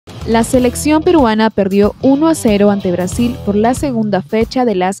La selección peruana perdió 1-0 ante Brasil por la segunda fecha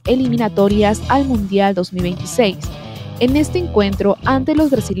de las eliminatorias al Mundial 2026. En este encuentro ante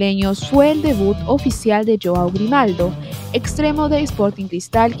los brasileños fue el debut oficial de Joao Grimaldo, extremo de Sporting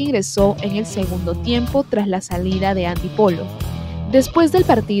Cristal que ingresó en el segundo tiempo tras la salida de Andy Polo. Después del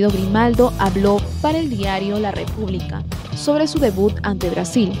partido, Grimaldo habló para el diario La República sobre su debut ante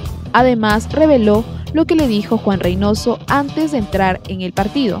Brasil. Además, reveló lo que le dijo Juan Reynoso antes de entrar en el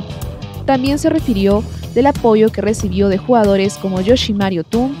partido. También se refirió del apoyo que recibió de jugadores como Yoshimaru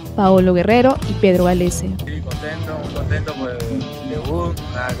Tun, Paolo Guerrero y Pedro Galese. Sí, contento por el debut,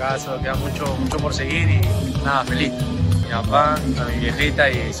 nada caso, queda mucho por seguir y nada, feliz. A mi papá, a mi viejita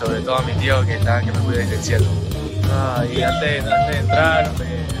y sobre todo a mi tío que me cuida desde el cielo. Y antes de entrar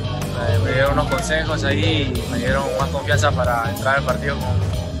me dieron unos consejos ahí y me dieron más confianza para entrar al partido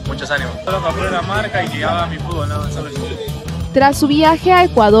con muchos ánimos. Solo que apruebe la marca y que haga mi fútbol, ¿no? Solo eso. Tras su viaje a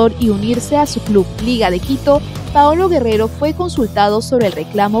Ecuador y unirse a su club Liga de Quito, Paolo Guerrero fue consultado sobre el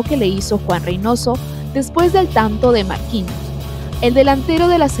reclamo que le hizo Juan Reynoso después del tanto de Marquinhos. El delantero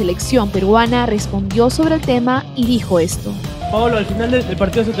de la selección peruana respondió sobre el tema y dijo esto. Paolo, al final del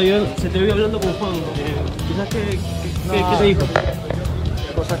partido se te vio hablando con Juan. Quizás ¿qué te dijo?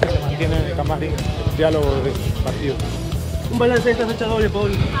 Cosas que se mantienen jamás en diálogo de partido. Un balance de esta fecha doble,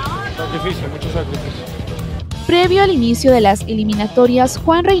 Paolo. Mucho sacrificio. Previo al inicio de las eliminatorias,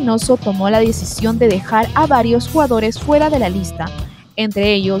 Juan Reynoso tomó la decisión de dejar a varios jugadores fuera de la lista,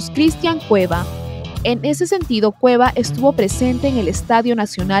 entre ellos Cristian Cueva. En ese sentido, Cueva estuvo presente en el Estadio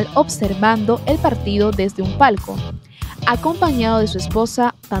Nacional observando el partido desde un palco, acompañado de su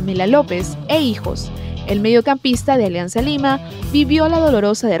esposa Pamela López e hijos. El mediocampista de Alianza Lima vivió la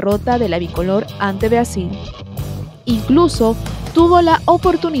dolorosa derrota de la bicolor ante Brasil. Incluso tuvo la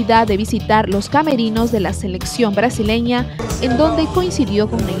oportunidad de visitar los camerinos de la selección brasileña, en donde coincidió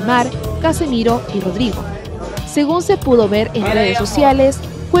con Neymar, Casemiro y Rodrigo. Según se pudo ver en redes sociales,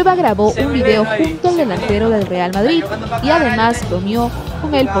 Cueva grabó un video junto al delantero del Real Madrid y además bromeó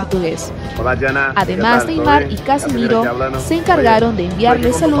con el portugués. Además, Neymar y Casemiro se encargaron de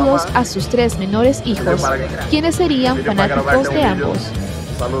enviarle saludos a sus 3 menores hijos, quienes serían fanáticos de ambos.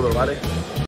 Saludos, ¿vale?